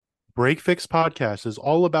Break Fix Podcast is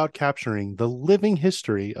all about capturing the living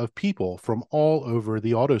history of people from all over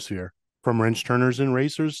the autosphere, from wrench turners and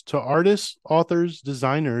racers to artists, authors,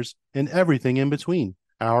 designers, and everything in between.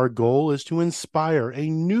 Our goal is to inspire a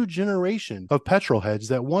new generation of petrol heads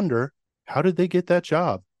that wonder, how did they get that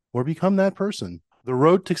job or become that person? The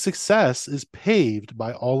road to success is paved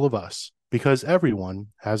by all of us because everyone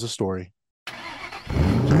has a story.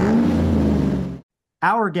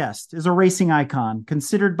 Our guest is a racing icon,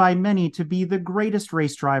 considered by many to be the greatest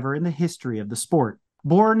race driver in the history of the sport.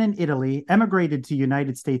 Born in Italy, emigrated to the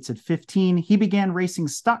United States at 15, he began racing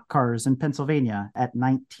stock cars in Pennsylvania at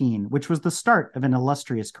 19, which was the start of an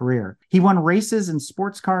illustrious career. He won races in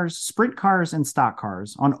sports cars, sprint cars, and stock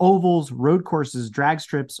cars, on ovals, road courses, drag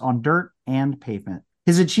strips, on dirt, and pavement.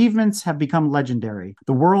 His achievements have become legendary.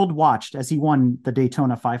 The world watched as he won the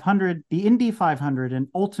Daytona 500, the Indy 500, and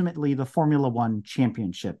ultimately the Formula One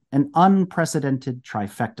Championship, an unprecedented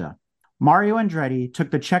trifecta. Mario Andretti took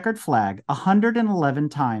the checkered flag 111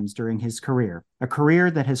 times during his career, a career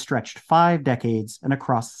that has stretched 5 decades and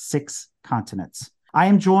across 6 continents. I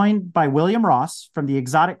am joined by William Ross from the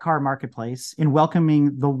Exotic Car Marketplace in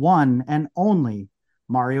welcoming the one and only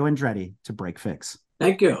Mario Andretti to Break Fix.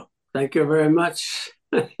 Thank you. Thank you very much.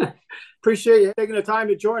 Appreciate you taking the time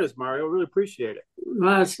to join us, Mario. Really appreciate it.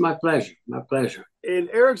 Well, it's my pleasure. My pleasure. In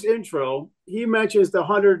Eric's intro, he mentions the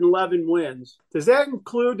 111 wins. Does that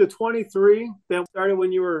include the 23 that started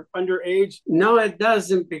when you were underage? No, it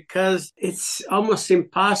doesn't, because it's almost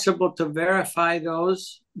impossible to verify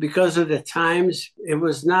those because of the times. It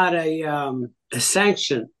was not a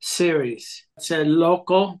sanctioned series. It's a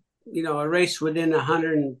local, a race within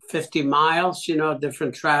 150 miles,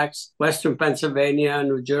 different tracks, Western Pennsylvania,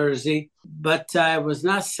 New Jersey, but it was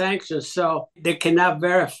not sanctioned, so they cannot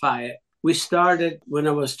verify it. We started when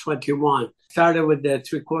I was 21. Started with the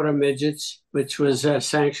three-quarter midgets, which was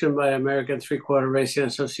sanctioned by American Three-Quarter Racing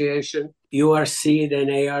Association, URC, then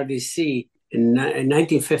ARDC. In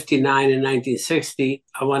 1959 and 1960,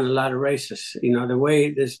 I won a lot of races.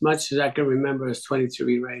 As much as I can remember, is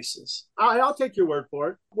 23 races. I'll take your word for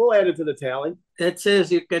it. We'll add it to the tally. That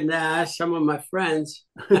says you can ask some of my friends.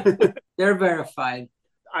 They're verified.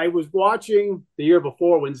 I was watching the year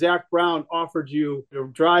before when Zach Brown offered you to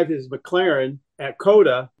drive his McLaren at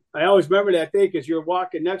COTA. I always remember that day because you were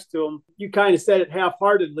walking next to him. You kind of said it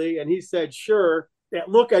half-heartedly, and he said, sure. That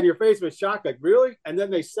look on your face was shocked, like, really? And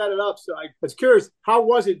then they set it up. So I was curious, how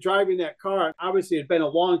was it driving that car? Obviously, it's been a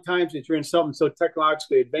long time since you're in something so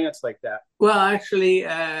technologically advanced like that. Well, actually,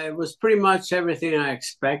 it was pretty much everything I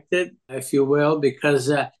expected, if you will, because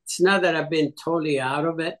it's not that I've been totally out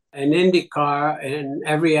of it. An Indy car in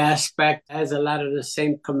every aspect has a lot of the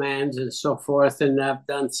same commands and so forth. And I've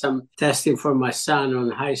done some testing for my son on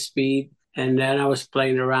high speed, and then I was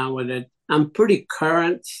playing around with it. I'm pretty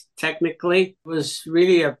current technically. It was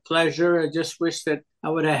really a pleasure. I just wish that I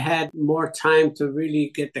would have had more time to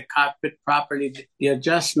really get the cockpit properly, the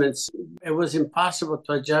adjustments. It was impossible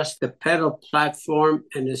to adjust the pedal platform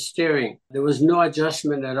and the steering. There was no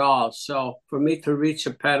adjustment at all. So for me to reach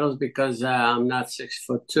the pedals, because I'm not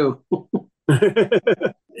 6'2",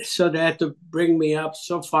 so they had to bring me up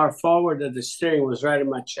so far forward that the steering was right in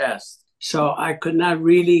my chest. So I could not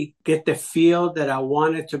really get the feel that I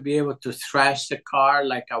wanted to be able to thrash the car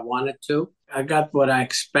like I wanted to. I got what I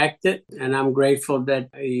expected, and I'm grateful that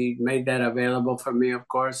he made that available for me, of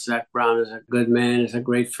course. Zach Brown is a good man, is a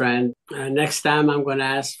great friend. Next time, I'm going to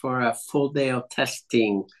ask for a full day of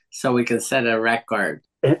testing so we can set a record.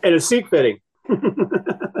 And a seat fitting.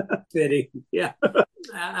 Fitting, yeah.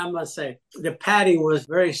 I must say, the padding was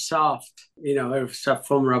very soft. It was soft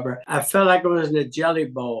foam rubber. I felt like I was in a jelly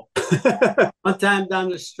bowl. One time down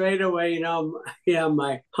the straightaway,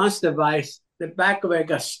 my Hunts device, the back of it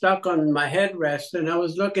got stuck on my headrest, and I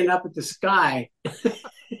was looking up at the sky.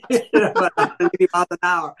 About 90 miles an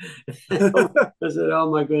hour. I said, oh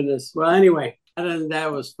my goodness. Well, anyway, other than that,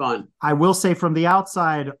 it was fun. I will say from the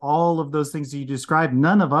outside, all of those things that you described,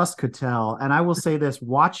 none of us could tell. And I will say this,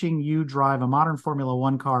 watching you drive a modern Formula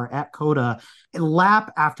One car at COTA,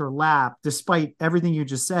 lap after lap, despite everything you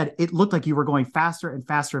just said, it looked like you were going faster and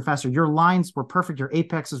faster and faster. Your lines were perfect. Your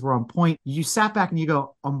apexes were on point. You sat back and you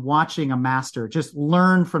go, I'm watching a master. Just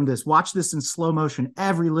learn from this. Watch this in slow motion,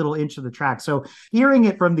 every little inch of the track. So hearing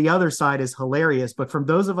it from the other side is hilarious. But from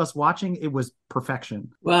those of us watching, it was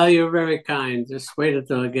perfection. Well, you're very kind. Just wait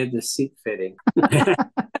until I get the seat fitting.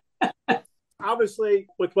 Obviously,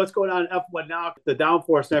 with what's going on in F1 now, the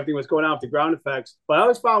downforce and everything, what's going on with the ground effects, what I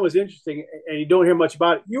always found was interesting, and you don't hear much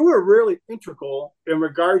about it, you were really integral in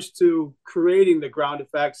regards to creating the ground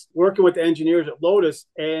effects, working with the engineers at Lotus.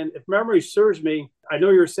 And if memory serves me, I know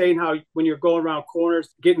you're saying how when you're going around corners,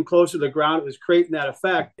 getting closer to the ground, it was creating that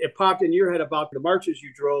effect. It popped in your head about the marches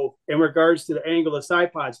you drove in regards to the angle of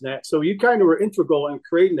side pods and that. So you kind of were integral in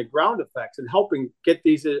creating the ground effects and helping get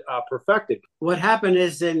these perfected. What happened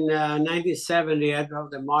is in 1970, I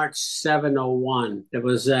drove the March 701. There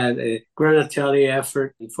was a Granatelli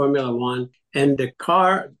effort in Formula One, and the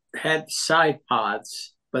car had side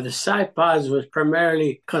pods, but the side pods was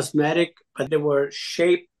primarily cosmetic, but they were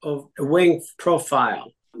shape of a wing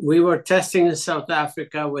profile. We were testing in South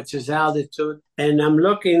Africa, which is altitude, and I'm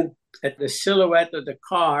looking at the silhouette of the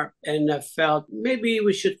car, and I felt maybe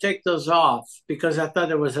we should take those off because I thought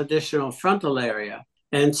there was additional frontal area.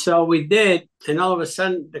 And so we did, and all of a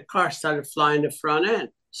sudden the car started flying the front end.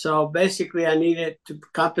 So basically I needed to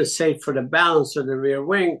compensate for the balance of the rear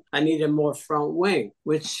wing. I needed more front wing,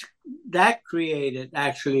 which that created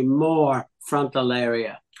actually more frontal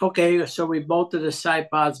area. Okay, so we bolted the side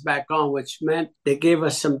pods back on, which meant they gave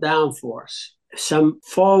us some downforce, some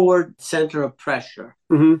forward center of pressure.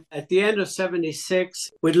 Mm-hmm. At the end of 76,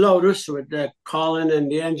 with Lotus, with Colin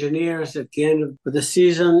and the engineers, at the end of the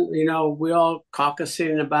season, we all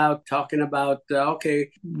caucusing about, talking about, okay,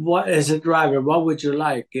 what as a driver, what would you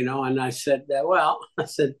like? And I said,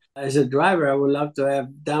 as a driver, I would love to have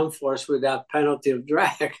downforce without penalty of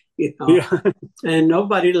drag, Yeah. And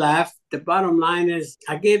nobody laughed. The bottom line is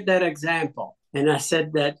I gave that example. And I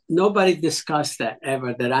said that nobody discussed that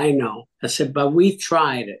ever that I know. I said, but we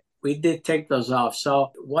tried it. We did take those off.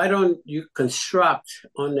 So why don't you construct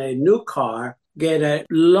on a new car, get a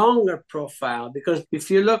longer profile? Because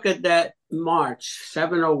if you look at that March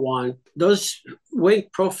 701, those wing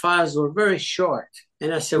profiles were very short.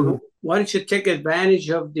 And I said, why don't you take advantage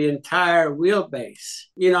of the entire wheelbase?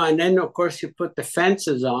 And then, of course, you put the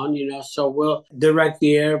fences on, so we'll direct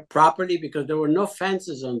the air properly because there were no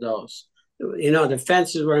fences on those. The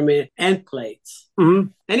fences were end plates. Mm-hmm.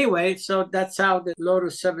 Anyway, so that's how the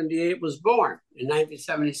Lotus 78 was born in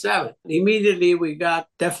 1977. Immediately, we got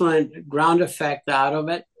definite ground effect out of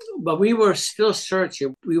it, but we were still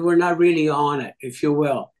searching. We were not really on it, if you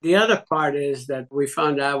will. The other part is that we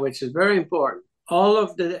found out, which is very important, all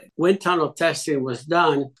of the wind tunnel testing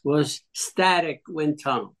was static wind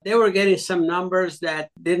tunnel. They were getting some numbers that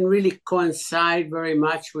didn't really coincide very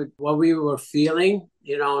much with what we were feeling,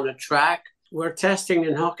 on the track. We're testing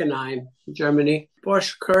in Hockenheim, Germany.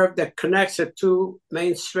 Porsche curve that connects the two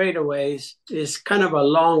main straightaways is kind of a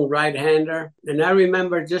long right-hander. And I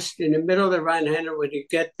remember just in the middle of the right-hander, when you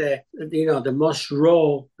get the most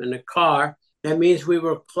roll in the car, that means we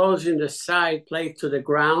were closing the side plate to the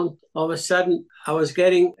ground. All of a sudden, I was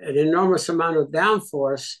getting an enormous amount of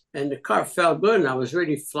downforce, and the car felt good, and I was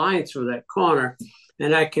really flying through that corner.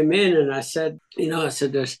 And I came in, and I said,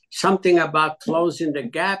 there's something about closing the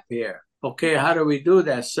gap here. Okay, how do we do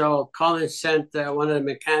that? So Colin sent one of the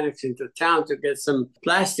mechanics into town to get some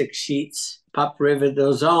plastic sheets, pop rivet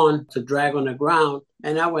those on to drag on the ground.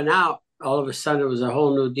 And I went out. All of a sudden, it was a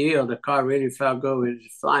whole new deal. The car really felt good. It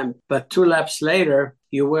was flying. But 2 laps later,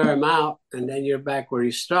 you wear them out, and then you're back where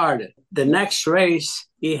you started. The next race,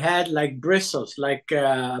 he had like bristles, like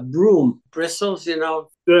broom bristles,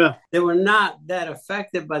 Yeah. They were not that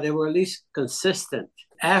effective, but they were at least consistent.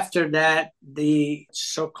 After that, the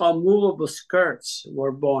so-called movable skirts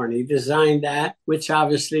were born. He designed that, which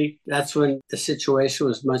obviously that's when the situation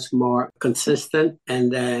was much more consistent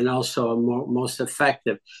and then also most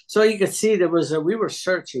effective. So you could see we were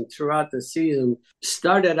searching throughout the season.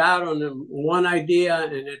 Started out on one idea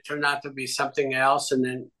and it turned out to be something else. And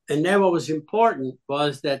then what was important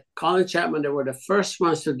was that Colin Chapman, they were the first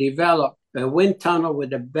ones to develop a wind tunnel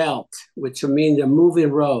with a belt, which means a moving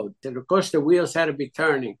road. And of course, the wheels had to be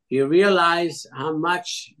turning. You realize how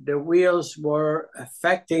much the wheels were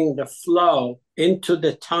affecting the flow into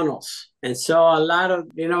the tunnels. And so a lot of,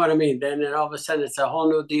 you know what I mean? Then all of a sudden, it's a whole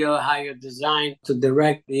new deal how you're designed to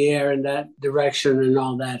direct the air in that direction and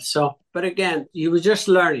all that. So, but again, you were just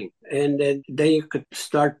learning. And then you could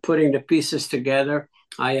start putting the pieces together.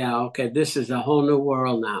 Okay, this is a whole new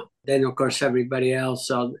world now. Then, of course, everybody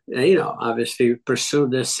else, obviously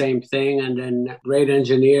pursued the same thing. And then great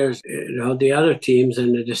engineers, the other teams,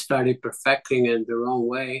 and they just started perfecting in their own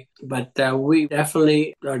way. But we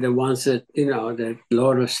definitely are the ones that, that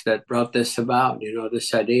Lotus that brought this about,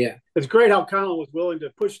 this idea. It's great how Colin was willing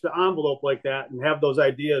to push the envelope like that and have those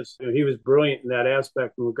ideas. He was brilliant in that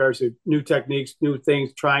aspect in regards to new techniques, new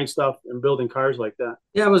things, trying stuff and building cars like that.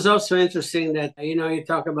 Yeah, it was also interesting that, you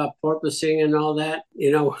talk about porpoising and all that,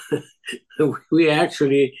 we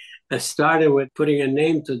actually started with putting a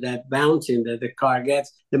name to that bouncing that the car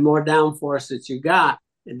gets. The more downforce that you got,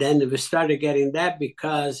 Then we started getting that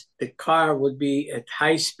because the car would be at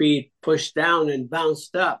high speed, pushed down and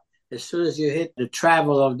bounced up. As soon as you hit the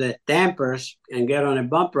travel of the dampers and get on the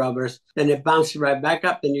bump rubbers, then it bounces right back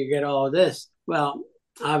up and you get all of this. Well,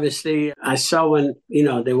 obviously, I saw when,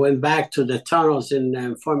 they went back to the tunnels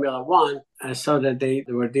in Formula One, I saw that they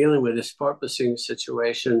were dealing with this porpoising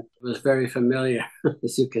situation. It was very familiar,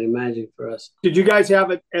 as you can imagine, for us. Did you guys have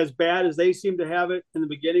it as bad as they seemed to have it in the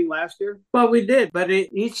beginning last year? Well, we did, but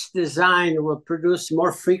each design will produce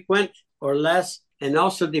more frequent or less. And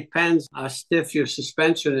also depends how stiff your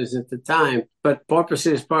suspension is at the time. But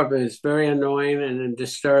porpoising is porpoising. It's very annoying and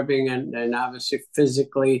disturbing. And obviously,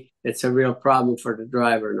 physically, it's a real problem for the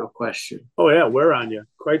driver, no question. Oh, yeah, wear on you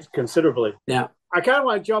quite considerably. Yeah. I kind of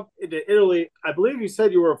want to jump into Italy. I believe you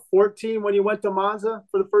said you were 14 when you went to Monza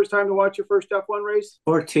for the first time to watch your first F1 race?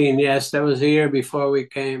 14, yes. That was a year before we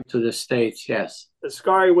came to the States, yes.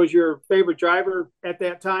 Ascari was your favorite driver at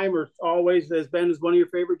that time, or always has been as one of your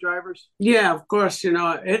favorite drivers? Yeah, of course.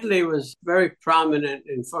 Italy was very prominent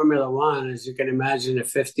in Formula One, as you can imagine, the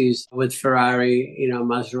 50s with Ferrari,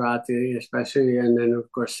 Maserati especially. And then,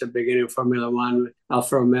 of course, the beginning of Formula One,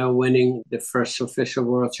 Alfa Romeo winning the first official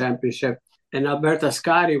world championship. And Alberto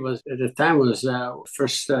Ascari was, at the time, was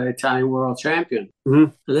first Italian world champion.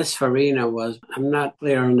 Mm-hmm. Liz Farina was, I'm not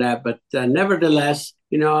clear on that, but nevertheless,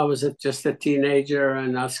 I was just a teenager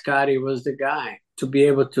and Ascari was the guy. To be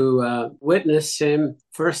able to witness him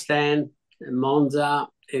firsthand in Monza,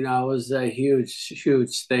 was a huge,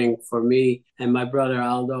 huge thing for me and my brother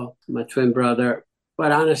Aldo, my twin brother.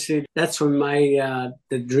 But honestly, that's when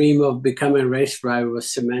the dream of becoming a race driver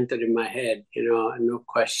was cemented in my head, no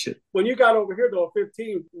question. When you got over here, though, at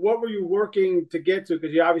 15, what were you working to get to?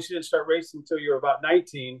 Because you obviously didn't start racing until you were about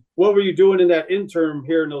 19. What were you doing in that interim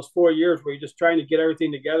here in those 4 years? Were you just trying to get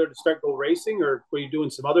everything together to start go racing, or were you doing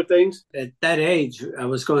some other things? At that age, I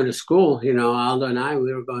was going to school. Aldo and I,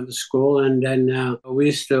 we were going to school. And then we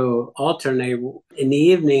used to alternate in the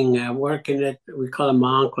evening working at, we call him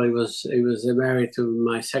my uncle. He was married to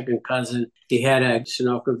my second cousin. He had a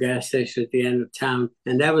Sunoco gas station at the end of town.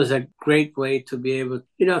 And that was a great way to be able,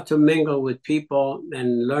 to mingle with people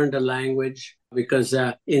and learn the language. Because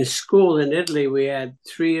in school in Italy, we had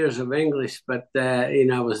 3 years of English, but,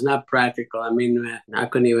 it was not practical. I mean, I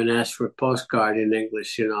couldn't even ask for a postcard in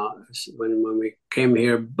English, when we came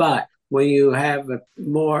here. But when you have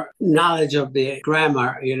more knowledge of the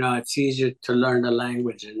grammar, it's easier to learn the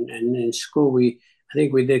language. And in school, I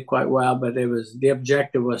think we did quite well, but the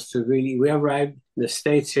objective was to we arrived in the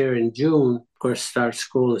States here in June, of course, start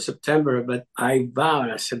school in September, but I vowed,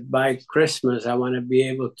 I said, by Christmas, I want to be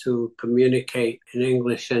able to communicate in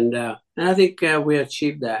English. And I think we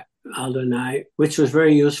achieved that, Aldo and I, which was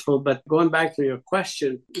very useful. But going back to your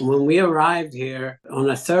question, when we arrived here on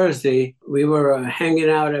a Thursday, we were hanging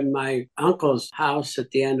out at my uncle's house at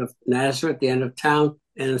the end of Nazareth, the end of town.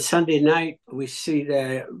 And Sunday night, we see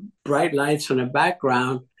the bright lights on the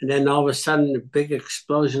background, and then all of a sudden, a big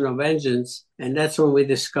explosion of engines. And that's when we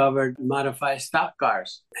discovered modified stock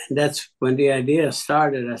cars. And that's when the idea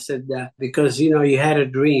started. I said, because, you had a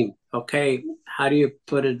dream. Okay, how do you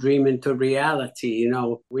put a dream into reality?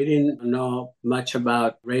 We didn't know much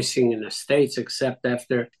about racing in the States, except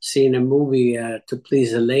after seeing a movie To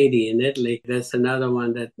Please a Lady in Italy. That's another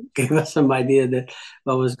one that gave us some idea that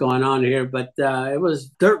what was going on here. But it was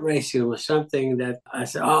dirt racing was something that I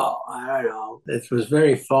said, I don't know. It was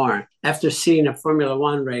very foreign. After seeing a Formula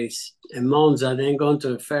One race in Monza, then going to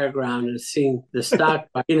the fairground and seeing the stock,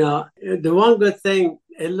 the one good thing,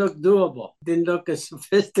 it looked doable. Didn't look as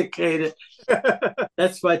sophisticated.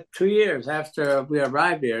 That's why 2 years after we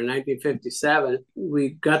arrived here in 1957, we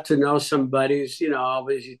got to know some buddies.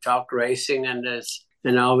 Always you talk racing and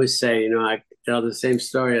I always say, I tell the same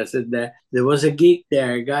story. I said that there was a geek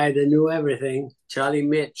there, a guy that knew everything, Charlie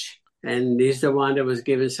Mitch. And he's the one that was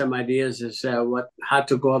giving some ideas as how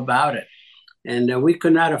to go about it. And we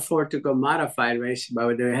could not afford to go modified racing,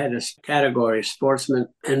 but they had a category, sportsman,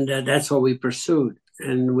 and that's what we pursued.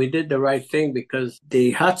 And we did the right thing because the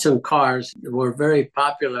Hudson cars were very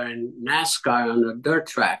popular in NASCAR on the dirt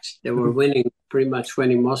tracks. They were pretty much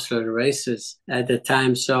winning most of the races at the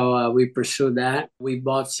time. So we pursued that. We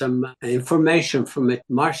bought some information from a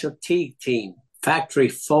Marshall Teague team. Factory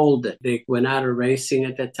folded. They went out of racing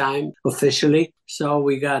at the time officially. So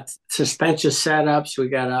we got suspension setups. We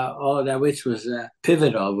got all of that, which was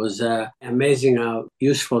pivotal. It was amazing how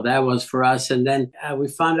useful that was for us. And then we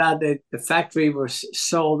found out that the factory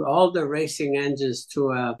sold all the racing engines to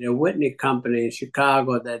a Whitney company in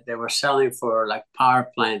Chicago that they were selling for like power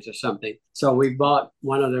plants or something. So we bought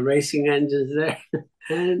one of the racing engines there.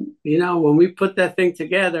 And, when we put that thing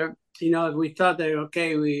together, We thought that,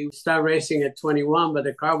 okay, we start racing at 21, but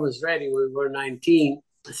the car was ready. We were 19.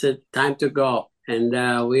 I said, time to go.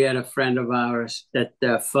 And we had a friend of ours that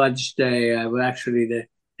fudged actually the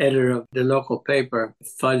editor of the local paper,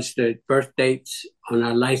 fudged the birth dates on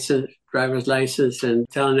our driver's license, and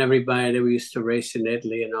telling everybody that we used to race in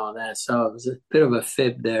Italy and all that. So it was a bit of a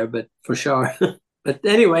fib there, but for sure. But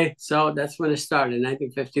anyway, so that's when it started in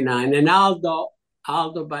 1959. And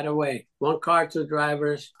Aldo, by the way, one car, two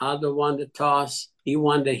drivers. Aldo won the toss. He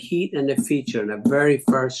won the heat and the feature in the very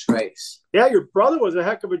first race. Yeah, your brother was a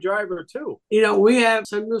heck of a driver too. We have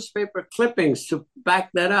some newspaper clippings to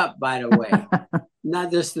back that up, by the way.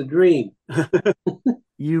 Not just a dream.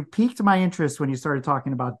 You piqued my interest when you started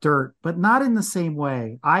talking about dirt, but not in the same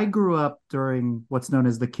way. I grew up during what's known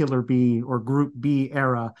as the Killer B or Group B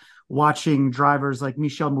era, watching drivers like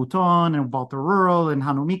Michel Mouton and Walter Rurl and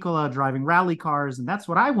Hannu Mikkola driving rally cars. And that's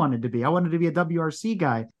what I wanted to be. I wanted to be a WRC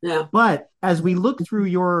guy. Yeah. But as we look through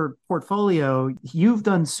your portfolio, you've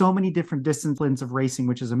done so many different disciplines of racing,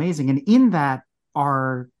 which is amazing. And in that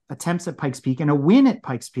are attempts at Pikes Peak and a win at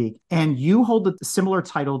Pikes Peak. And you hold a similar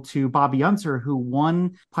title to Bobby Unser, who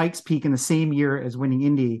won Pikes Peak in the same year as winning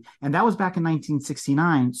Indy. And that was back in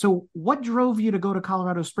 1969. So what drove you to go to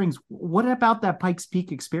Colorado Springs? What about that Pikes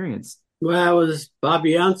Peak experience? Well, it was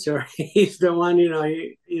Bobby Unser. He's the one,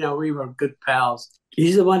 we were good pals.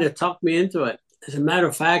 He's the one that talked me into it. As a matter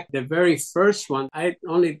of fact, the very first one, I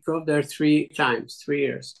only drove there 3 times, 3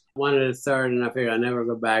 years. One at the third, and I figured I'd never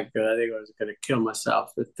go back because I think I was going to kill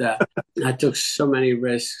myself. But I took so many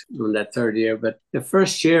risks on that third year. But the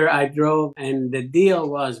first year I drove, and the deal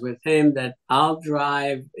was with him that I'll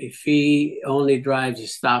drive if he only drives a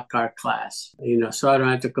stock car class, so I don't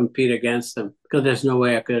have to compete against him, because there's no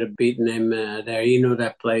way I could have beaten him there. He knew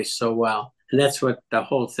that place so well. And that's what the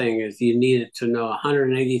whole thing is. You needed to know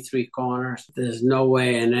 183 corners. There's no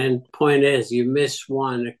way. And then point is, you miss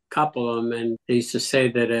one, a couple of them. And they used to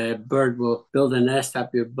say that a bird will build a nest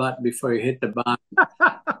up your butt before you hit the bottom.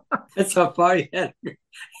 That's how far you had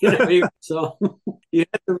to, So you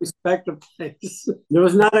had to respect the place. There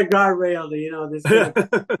was not a guardrail, it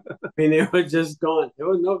was just going. There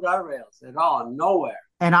was no guardrails at all, nowhere.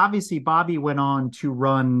 And obviously, Bobby went on to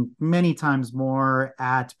run many times more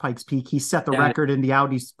at Pikes Peak. He set the record in the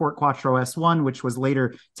Audi Sport Quattro S1, which was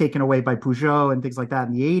later taken away by Peugeot and things like that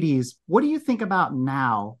in the 80s. What do you think about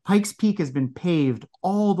now? Pikes Peak has been paved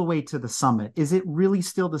all the way to the summit. Is it really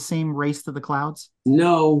still the same race to the clouds?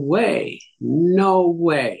 No way. No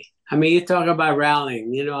way. I mean, you talk about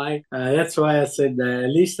rallying, that's why I said at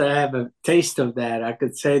least I have a taste of that. I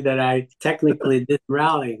could say that I technically did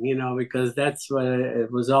rallying, because that's what it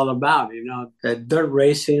was all about, dirt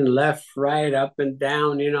racing, left, right, up and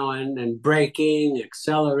down, and braking,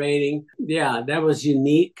 accelerating. Yeah, that was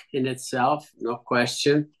unique in itself, no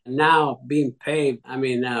question. Now being paved,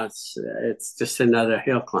 now it's just another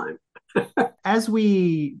hill climb. As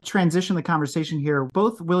we transition the conversation here,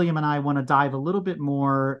 both William and I want to dive a little bit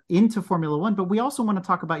more into Formula One, but we also want to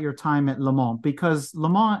talk about your time at Le Mans, because Le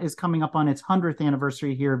Mans is coming up on its 100th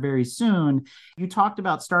anniversary here very soon. You talked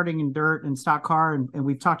about starting in dirt and stock car, and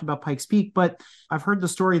we've talked about Pikes Peak, but I've heard the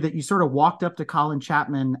story that you sort of walked up to Colin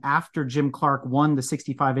Chapman after Jim Clark won the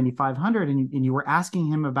 65 Indy 500, and you were asking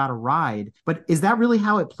him about a ride. But is that really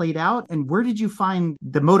how it played out? And where did you find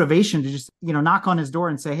the motivation to just, knock on his door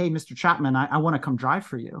and say, hey, Mr. Chapman, I want to come drive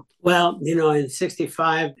for you? Well, in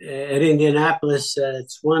 65 at Indianapolis,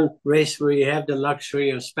 it's one race where you have the luxury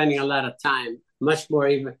of spending a lot of time. Much more,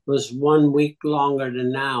 even was 1 week longer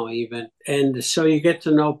than now even. And so you get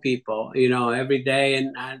to know people, every day.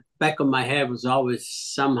 And back of my head was always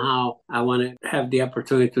somehow I want to have the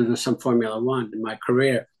opportunity to do some Formula One in my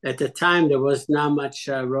career. At the time, there was not much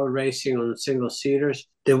road racing on single seaters.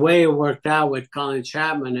 The way it worked out with Colin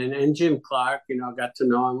Chapman and Jim Clark, got to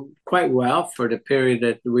know him quite well for the period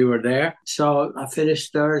that we were there. So I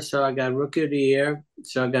finished third, so I got Rookie of the Year.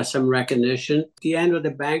 So I got some recognition. At the end of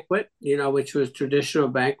the banquet, which was traditional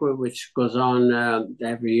banquet, which goes on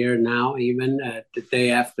every year now, even the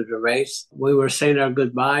day after the race, we were saying our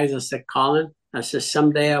goodbyes. I said, Colin,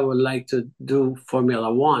 someday I would like to do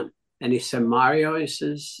Formula One. And he said, Mario, he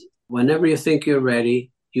says, whenever you think you're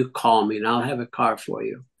ready, you call me and I'll have a car for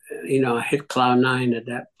you. I hit cloud 9 at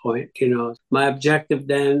that point. My objective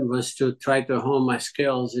then was to try to hone my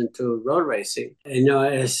skills into road racing.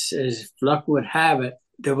 As luck would have it,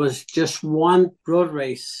 there was just one road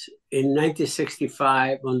race in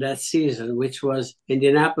 1965 on that season, which was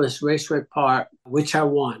Indianapolis Raceway Park, which I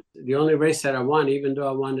won. The only race that I won, even though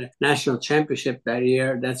I won the national championship that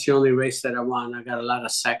year, that's the only race that I won. I got a lot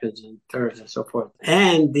of seconds and thirds and so forth.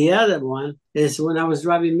 And the other one is when I was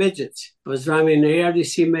driving midgets. I was driving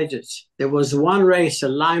ARDC midgets. There was one race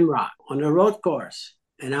at Lime Rock on a road course,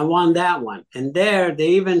 and I won that one. And there, they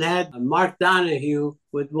even had Mark Donahue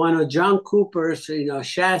with one of John Cooper's,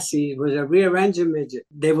 chassis with a rear engine midget.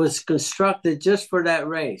 They was constructed just for that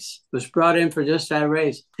race. It was brought in for just that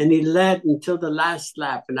race. And he led until the last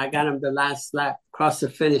lap, and I got him the last lap across the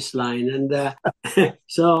finish line. And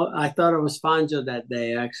so I thought it was Fangio that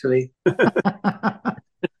day, actually.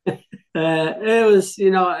 It was,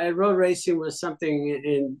 road racing was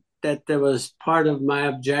something that was part of my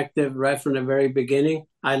objective right from the very beginning.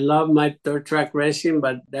 I love my third track racing,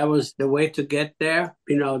 but that was the way to get there.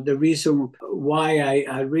 The reason why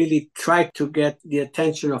I really tried to get the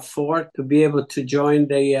attention of Ford to be able to join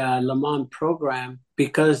the Le Mans program,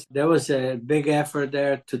 because there was a big effort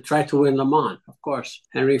there to try to win Le Mans, of course.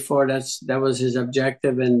 Henry Ford, that was his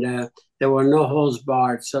objective, and there were no holds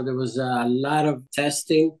barred. So there was a lot of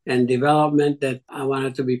testing and development that I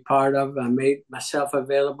wanted to be part of. I made myself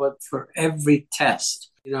available for every test.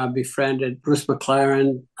 I befriended Bruce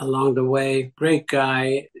McLaren along the way. Great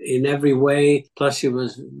guy in every way. Plus, he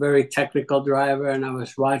was a very technical driver, and I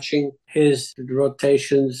was watching his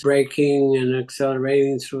rotations, braking and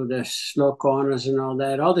accelerating through the slow corners and all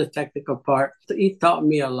that, all the technical part. He taught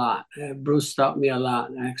me a lot. Bruce taught me a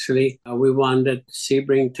lot, actually. We won the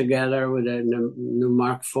Sebring together with a new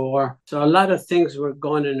Mark IV. So a lot of things were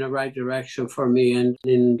going in the right direction for me. And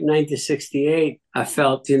in 1968, I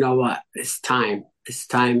felt, what, it's time. It's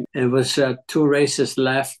time. It was 2 races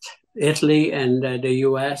left, Italy and the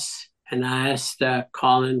U.S. And I asked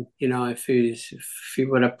Colin, if he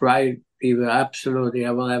would have ride, he would absolutely,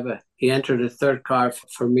 I will have a. He entered the third car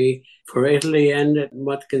for me for Italy and at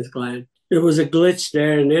Watkins Glen. There was a glitch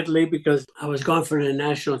there in Italy because I was going for the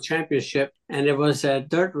national championship, and there was a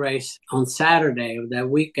dirt race on Saturday of that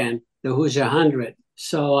weekend, the Hoosier 100.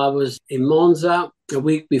 So I was in Monza a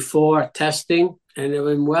week before testing, and it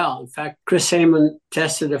went well. In fact, Chris Heyman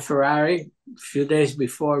tested a Ferrari a few days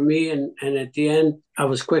before me, and at the end, I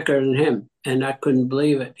was quicker than him. And I couldn't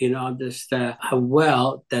believe it, just how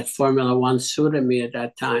well that Formula One suited me at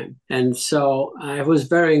that time. And so I was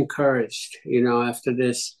very encouraged, after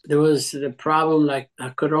this. There was the problem, like I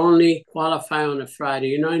could only qualify on a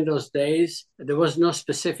Friday. In those days, there was no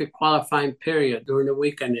specific qualifying period during the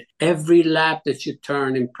weekend. Every lap that you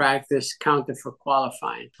turn in practice counted for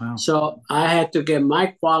qualifying. Wow. So I had to get my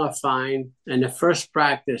qualifying and the first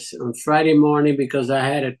practice on Friday morning because I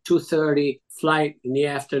had a 2:30 flight in the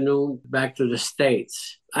afternoon back to the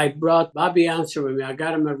States. I brought Bobby Anser with me. I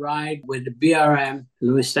got him a ride with the BRM,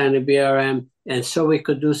 Louis Stanley BRM, and so we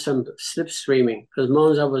could do some slipstreaming because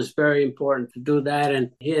Monza was very important to do that.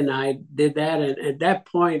 And he and I did that. And at that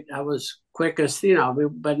point, I was quickest,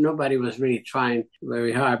 but nobody was really trying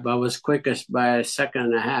very hard. But I was quickest by a second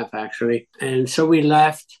and a half, actually. And so we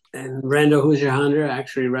left, and Randall Hoosier 100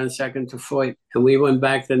 actually ran second to Foyt. And we went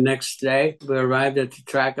back the next day. We arrived at the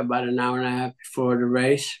track about an hour and a half before the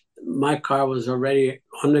race. My car was already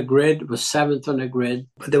on the grid, was 7th on the grid,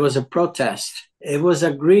 but there was a protest. It was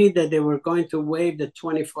agreed that they were going to waive the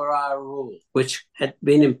 24-hour rule, which had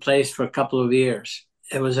been in place for a couple of years.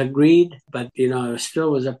 It was agreed, but, it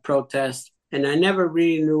still was a protest. And I never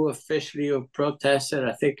really knew officially who protested.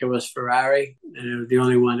 I think it was Ferrari, and it was the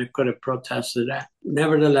only one that could have protested that.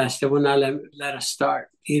 Nevertheless, they would not let us start,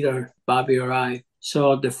 either Bobby or I.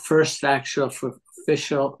 So the first actual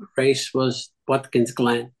official race was Watkins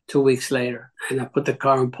Glen 2 weeks later. And I put the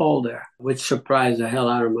car on pole there, which surprised the hell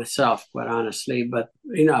out of myself, quite honestly. But,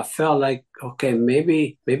 I felt like, okay,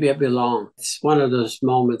 maybe I belong. It's one of those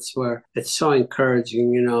moments where it's so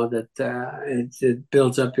encouraging, that it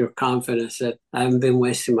builds up your confidence that I haven't been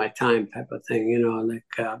wasting my time type of thing,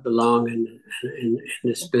 I belong in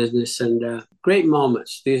this business. And great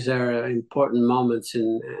moments. These are important moments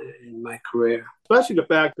in my career. Especially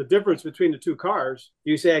the difference between the two cars.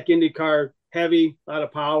 USAC IndyCar, heavy, a lot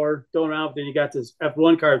of power, throwing around. Then you got this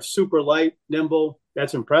F1 car, super light, nimble.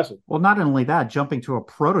 That's impressive. Well, not only that, jumping to a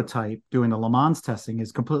prototype doing the Le Mans testing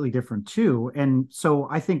is completely different too. And so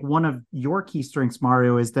I think one of your key strengths,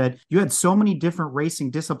 Mario, is that you had so many different racing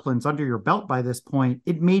disciplines under your belt by this point.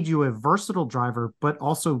 It made you a versatile driver, but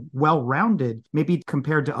also well-rounded, maybe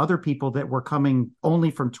compared to other people that were coming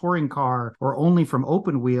only from touring car or only from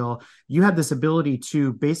open wheel. You had this ability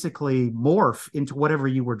to basically morph into whatever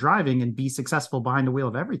you were driving and be successful behind the wheel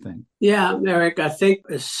of everything. Yeah, Eric, I think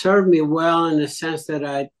it served me well in the sense that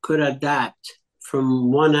I could adapt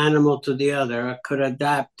from one animal to the other. I could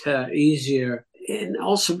adapt easier. And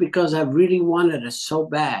also because I really wanted it so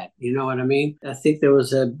bad. You know what I mean? I think there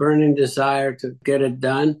was a burning desire to get it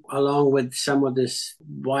done, along with some of this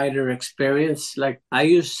wider experience. Like I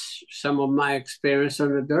used some of my experience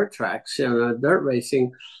on the dirt tracks, dirt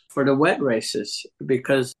racing for the wet races,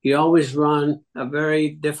 because you always run a very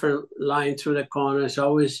different line through the corners,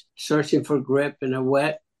 always searching for grip in a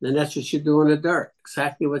wet. And that's what you do in the dirt,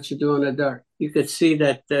 exactly what you do in the dirt. You could see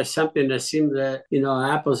that there's something that seems that,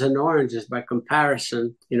 apples and oranges by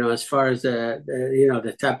comparison, as far as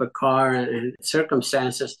the type of car and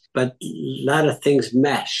circumstances, but a lot of things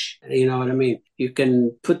mesh, you know what I mean? You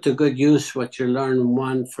can put to good use what you learn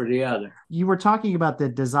one for the other. You were talking about the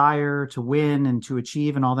desire to win and to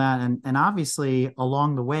achieve and all that. And obviously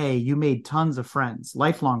along the way, you made tons of friends,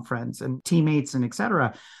 lifelong friends and teammates and et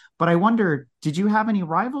cetera. But I wonder, did you have any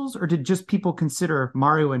rivals, or did just people consider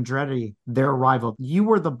Mario Andretti their rival? You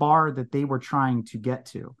were the bar that they were trying to get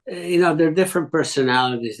to. They're different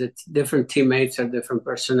personalities. It's different teammates are different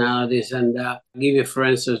personalities. And I'll give you, for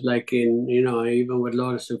instance, like even with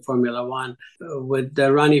Lotus in Formula One, with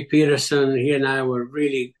Ronnie Peterson, he and I were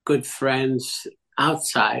really good friends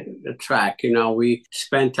outside the track. We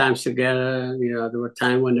spent times together. There were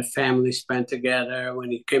times when the family spent together.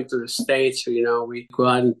 When he came to the States, we go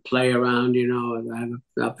out and play around,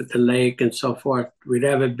 up at the lake and so forth. We'd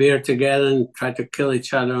have a beer together and try to kill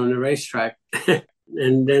each other on the racetrack.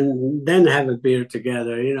 And then have a beer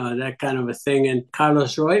together, that kind of a thing. And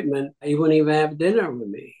Carlos Reutemann, he wouldn't even have dinner with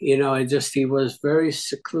me. He was very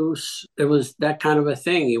secluse. It was that kind of a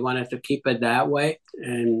thing. He wanted to keep it that way.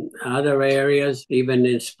 And other areas, even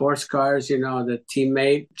in sports cars, the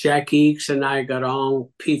teammate, Jack Eakes and I got on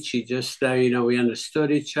peachy. Just, we understood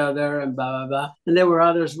each other and blah, blah, blah. And there were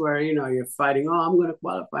others where, you're fighting, I'm going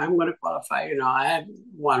to qualify. I had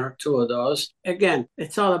one or two of those. Again,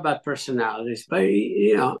 it's all about personalities. But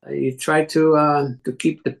you try to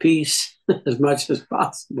keep the peace as much as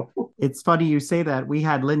possible. It's funny you say that. We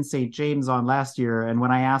had Lynn St. James on last year, and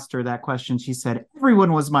when I asked her that question, she said,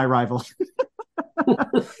 everyone was my rival.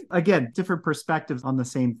 Again, different perspectives on the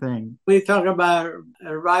same thing. When you talk about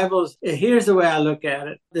rivals, here's the way I look at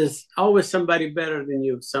it. There's always somebody better than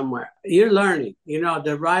you somewhere. You're learning.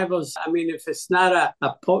 The rivals, if it's not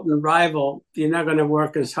a potent rival, you're not going to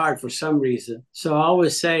work as hard for some reason. So I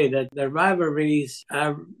always say that the rivalries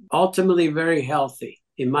are ultimately very healthy,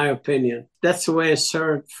 in my opinion. That's the way it's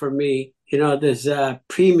served for me. There's a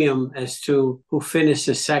premium as to who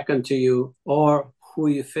finishes second to you or who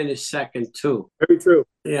you finish second to. Very true.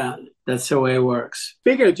 Yeah, that's the way it works.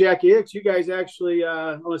 Speaking of Jackie Hicks, you guys actually,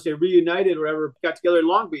 I want to say reunited or ever got together in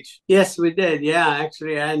Long Beach. Yes, we did. Yeah,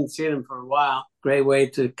 actually, I hadn't seen him for a while. Great way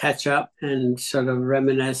to catch up and sort of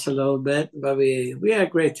reminisce a little bit. But we had a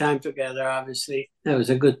great time together, obviously. It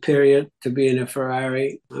was a good period to be in a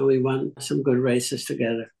Ferrari. And we won some good races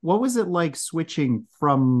together. What was it like switching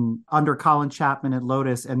from under Colin Chapman at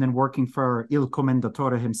Lotus and then working for Il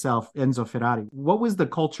Commendatore himself, Enzo Ferrari? What was the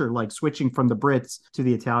culture like switching from the Brits to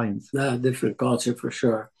the Italians? Different culture for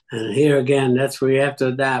sure. And here again, that's where you have to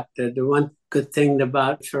adapt. The one good thing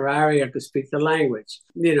about Ferrari, I could speak the language.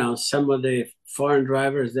 Some of the foreign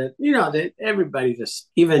drivers that everybody just,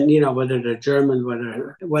 even, whether they're German,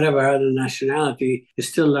 whatever other nationality, you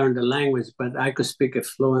still learn the language, but I could speak it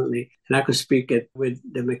fluently and I could speak it with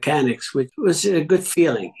the mechanics, which was a good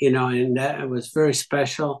feeling, and that was very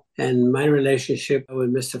special. And my relationship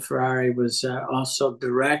with Mr. Ferrari was also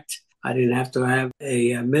direct. I didn't have to have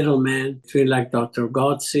a middleman between like Dr.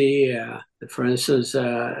 Gozzi, for instance,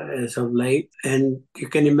 as of late. And you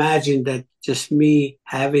can imagine that just me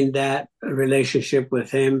having that relationship with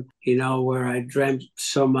him, where I dreamt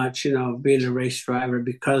so much, of being a race driver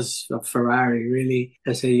because of Ferrari, really,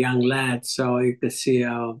 as a young lad. So you could see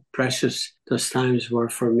how precious those times were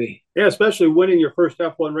for me. Yeah, especially winning your first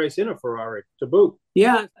F1 race in a Ferrari to boot.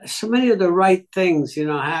 Yeah, so many of the right things,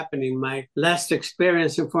 happening. My last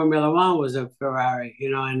experience in Formula One was a Ferrari,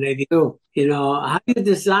 in 82. How do you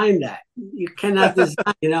design that? You cannot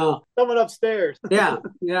design, Someone upstairs. Yeah.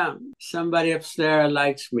 Somebody upstairs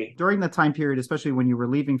likes me. During that time period, especially when you were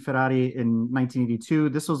leaving Ferrari in 1982,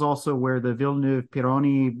 this was also where the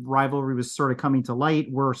Villeneuve-Pironi rivalry was sort of coming to light.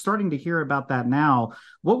 We're starting to hear about that now.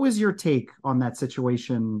 What was your take on that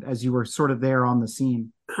situation as you were sort of there on the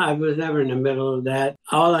scene? I was never in the middle of that.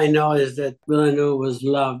 All I know is that Villeneuve was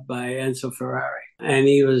loved by Enzo Ferrari, and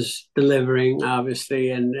he was delivering,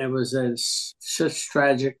 obviously, and it was such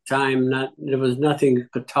tragic time. There was nothing you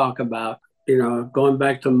could talk about. going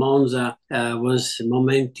back to Monza was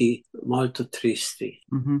momenti molto tristi.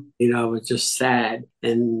 Mm-hmm. It was just sad,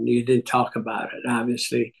 and you didn't talk about it,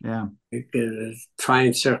 obviously. Yeah.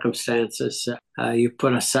 Trying circumstances, you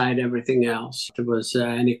put aside everything else. If there was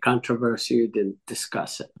any controversy, you didn't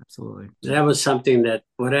discuss it. Absolutely. That was something that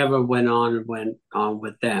whatever went on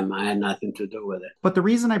with them. I had nothing to do with it. But the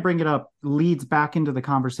reason I bring it up leads back into the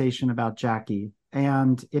conversation about Jackie.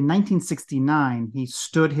 And in 1969, he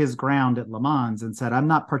stood his ground at Le Mans and said, I'm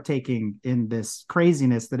not partaking in this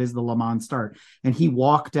craziness that is the Le Mans start. And he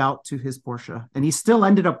walked out to his Porsche, and he still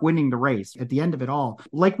ended up winning the race at the end of it all.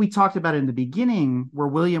 Like we talked about in the beginning, where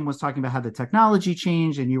William was talking about how the technology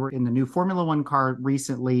changed, and you were in the new Formula One car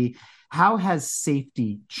recently. How has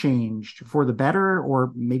safety changed for the better,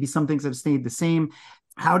 or maybe some things have stayed the same?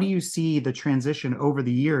 How do you see the transition over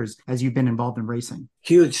the years as you've been involved in racing?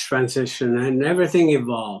 Huge transition, and everything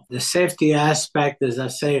evolved. The safety aspect, as I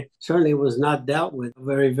say, certainly was not dealt with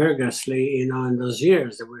very vigorously, in those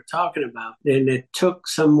years that we're talking about. And it took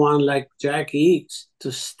someone like Jackie Eakes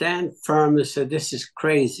to stand firm and say, this is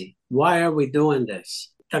crazy. Why are we doing this?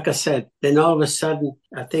 Like I said, then all of a sudden,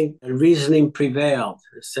 I think reasoning prevailed.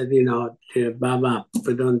 It said, Baba,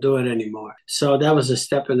 we don't do it anymore. So that was a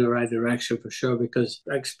step in the right direction for sure, because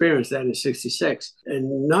I experienced that in '66.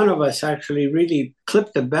 And none of us actually really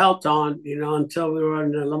clipped the belt on, until we were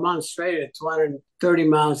on the Le Mans straight at 230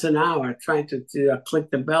 miles an hour trying to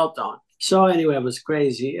click the belt on. So anyway, it was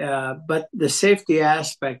crazy. But the safety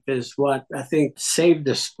aspect is what I think saved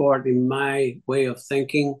the sport in my way of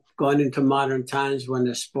thinking. Going into modern times when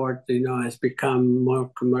the sport, has become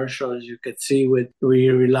more commercial, as you could see, where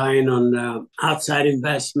you're relying on outside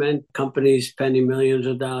investment, companies spending millions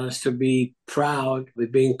of dollars to be proud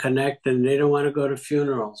with being connected, and they don't want to go to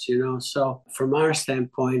funerals, So from our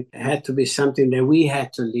standpoint, it had to be something that we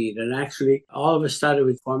had to lead. And actually, all of us started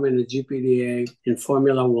with forming the GPDA in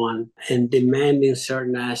Formula One and demanding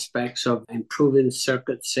certain aspects of improving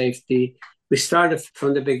circuit safety. We started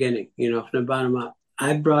from the beginning, from the bottom up.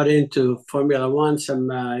 I brought into Formula One some,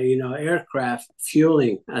 aircraft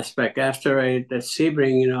fueling aspect. After at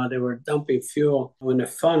Sebring, they were dumping fuel in the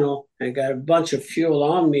funnel. I got a bunch of fuel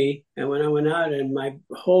on me. And when I went out, and my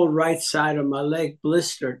whole right side of my leg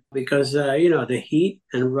blistered because, the heat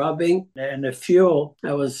and rubbing and the fuel,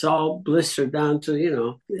 I was all blistered down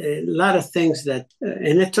to, a lot of things and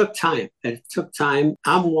it took time.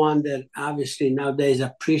 I'm one that obviously nowadays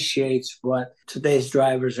appreciates what today's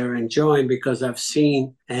drivers are enjoying because I've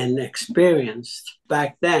seen and experienced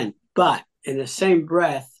back then. But in the same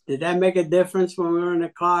breath, did that make a difference when we were in the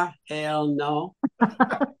car? Hell no.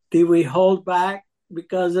 Did we hold back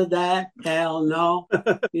because of that? Hell no.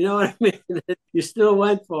 You know what I mean? You still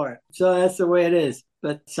went for it. So that's the way it is.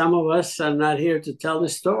 But some of us are not here to tell the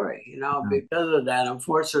story, because of that,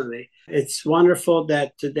 unfortunately. It's wonderful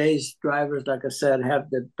that today's drivers, like I said, have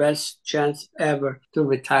the best chance ever to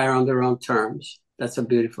retire on their own terms. That's a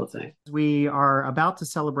beautiful thing. We are about to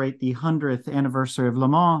celebrate the 100th anniversary of Le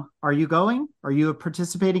Mans. Are you going? Are you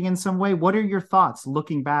participating in some way? What are your thoughts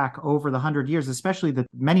looking back over the 100 years, especially the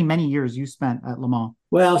many, many years you spent at Le Mans?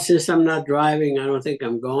 Well, since I'm not driving, I don't think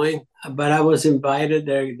I'm going. But I was invited.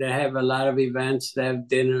 They have a lot of events. They have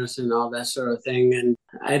dinners and all that sort of thing. And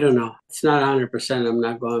I don't know. It's not 100% I'm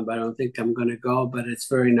not going, but I don't think I'm going to go. But it's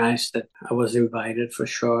very nice that I was invited for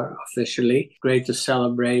sure, officially. Great to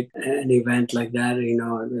celebrate an event like that.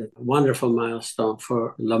 A wonderful milestone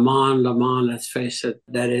for Le Mans. Le Mans, let's face it,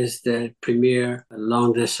 that is the premier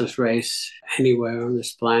long distance race anywhere on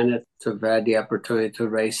this planet. To have had the opportunity to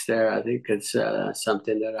race there, I think it's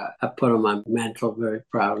something that I put on my mantle very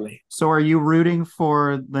proudly. So are you rooting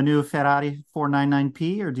for the new Ferrari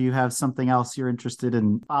 499P, or do you have something else you're interested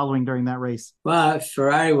in following during that race? Well, if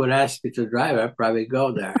Ferrari would ask me to drive, I'd probably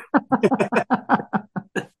go there.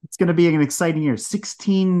 It's going to be an exciting year.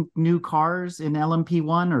 16 new cars in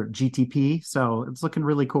LMP1 or GTP. So it's looking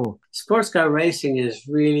really cool. Sports car racing is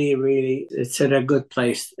really, really, it's at a good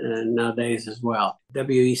place nowadays as well.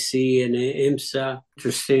 WEC and IMSA,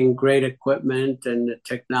 interesting, great equipment and the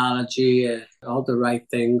technology, all the right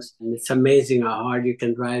things. And it's amazing how hard you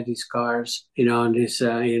can drive these cars, in this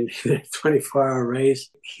 24-hour race.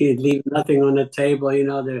 You leave nothing on the table,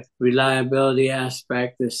 the reliability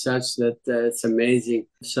aspect is such that it's amazing.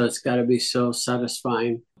 So it's got to be so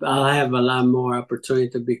satisfying. I'll have a lot more opportunity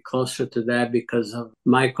to be closer to that because of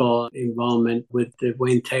Michael's involvement with the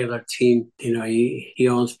Wayne Taylor team. He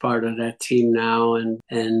owns part of that team now, and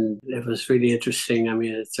it was really interesting. I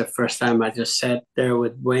mean, it's the first time I just sat there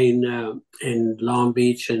with Wayne in Long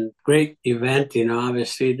Beach, and great event.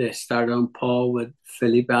 Obviously they started on pole with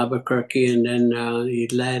Philippe Albuquerque, and then he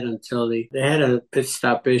led until they had a pit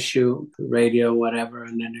stop issue, radio, whatever,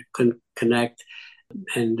 and then it couldn't connect.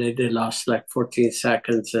 And they lost like 14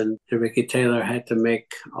 seconds, and Ricky Taylor had to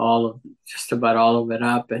make just about all of it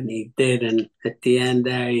up, and he did. And at the end,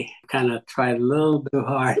 they kind of tried a little bit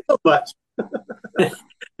hard, but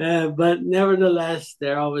but nevertheless,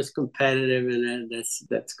 they're always competitive, and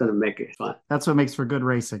that's going to make it fun. That's what makes for good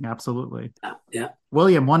racing. Absolutely. Yeah.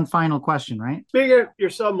 William, one final question, right? Speaking of your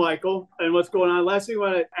son, Michael, and what's going on, last thing I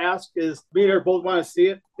want to ask is, me and her both want to see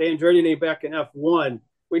it. Andretti named back in F1.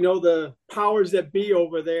 We know the powers that be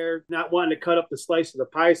over there not wanting to cut up the slice of the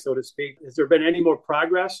pie, so to speak. Has there been any more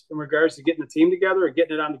progress in regards to getting the team together or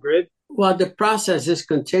getting it on the grid? Well, the process is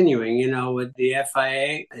continuing, with the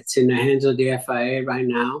FIA. It's in the hands of the FIA right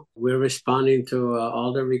now. We're responding to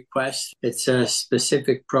all the requests. It's a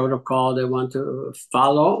specific protocol they want to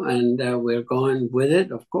follow, and we're going with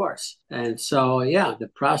it, of course. And so, yeah, the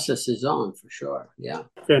process is on for sure. Yeah.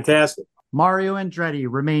 Fantastic. Mario Andretti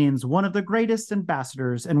remains one of the greatest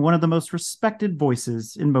ambassadors and one of the most respected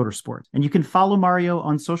voices in motorsport. And you can follow Mario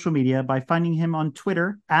on social media by finding him on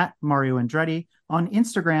Twitter at Mario Andretti, on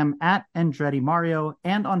Instagram at Andretti Mario,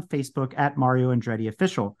 and on Facebook at Mario Andretti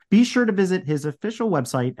Official. Be sure to visit his official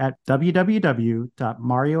website at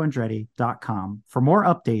www.marioandretti.com for more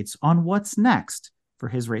updates on what's next for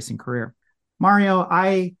his racing career. Mario,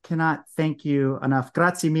 I cannot thank you enough.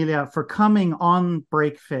 Grazie mille for coming on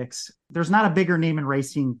Break Fix. There's not a bigger name in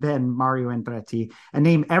racing than Mario Andretti, a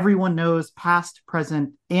name everyone knows, past,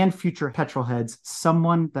 present, and future petrol heads,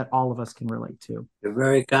 someone that all of us can relate to. You're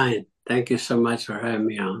very kind. Thank you so much for having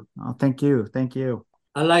me on. Oh, thank you. Thank you.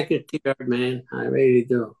 I like your t-shirt, man. I really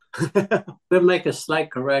do. We'll make a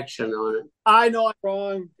slight correction on it. I know I'm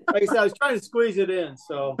wrong. Like I said, I was trying to squeeze it in,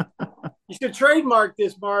 so... You should trademark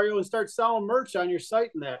this, Mario, and start selling merch on your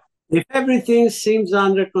site and that. If everything seems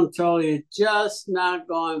under control, you're just not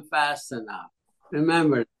going fast enough.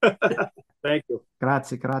 Remember. Thank you.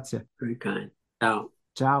 Grazie. Very kind. Ciao.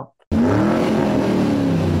 Ciao.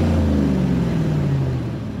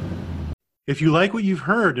 If you like what you've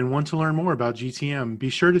heard and want to learn more about GTM, be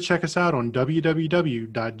sure to check us out on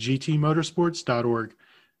www.gtmotorsports.org.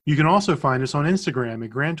 You can also find us on Instagram at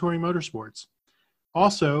Grand Touring Motorsports.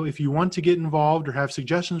 Also, if you want to get involved or have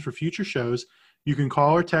suggestions for future shows, you can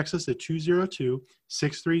call or text us at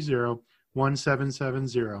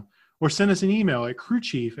 202-630-1770 or send us an email at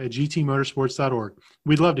crewchief@gtmotorsports.org.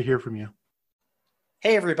 We'd love to hear from you.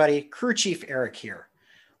 Hey everybody, Crew Chief Eric here.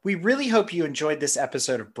 We really hope you enjoyed this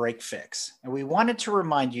episode of Break Fix, and we wanted to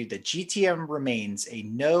remind you that GTM remains a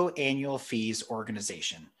no annual fees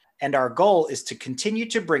organization. And our goal is to continue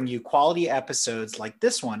to bring you quality episodes like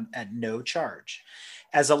this one at no charge.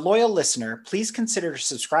 As a loyal listener, please consider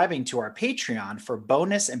subscribing to our Patreon for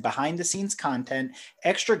bonus and behind-the-scenes content,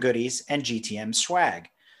 extra goodies, and GTM swag.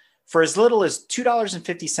 For as little as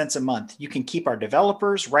 $2.50 a month, you can keep our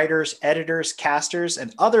developers, writers, editors, casters,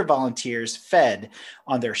 and other volunteers fed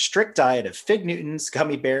on their strict diet of Fig Newtons,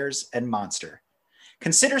 gummy bears, and Monster.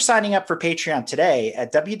 Consider signing up for Patreon today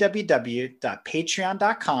at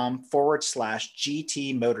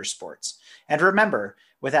www.patreon.com/GT Motorsports. And remember,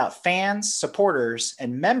 without fans, supporters,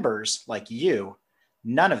 and members like you,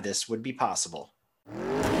 none of this would be possible.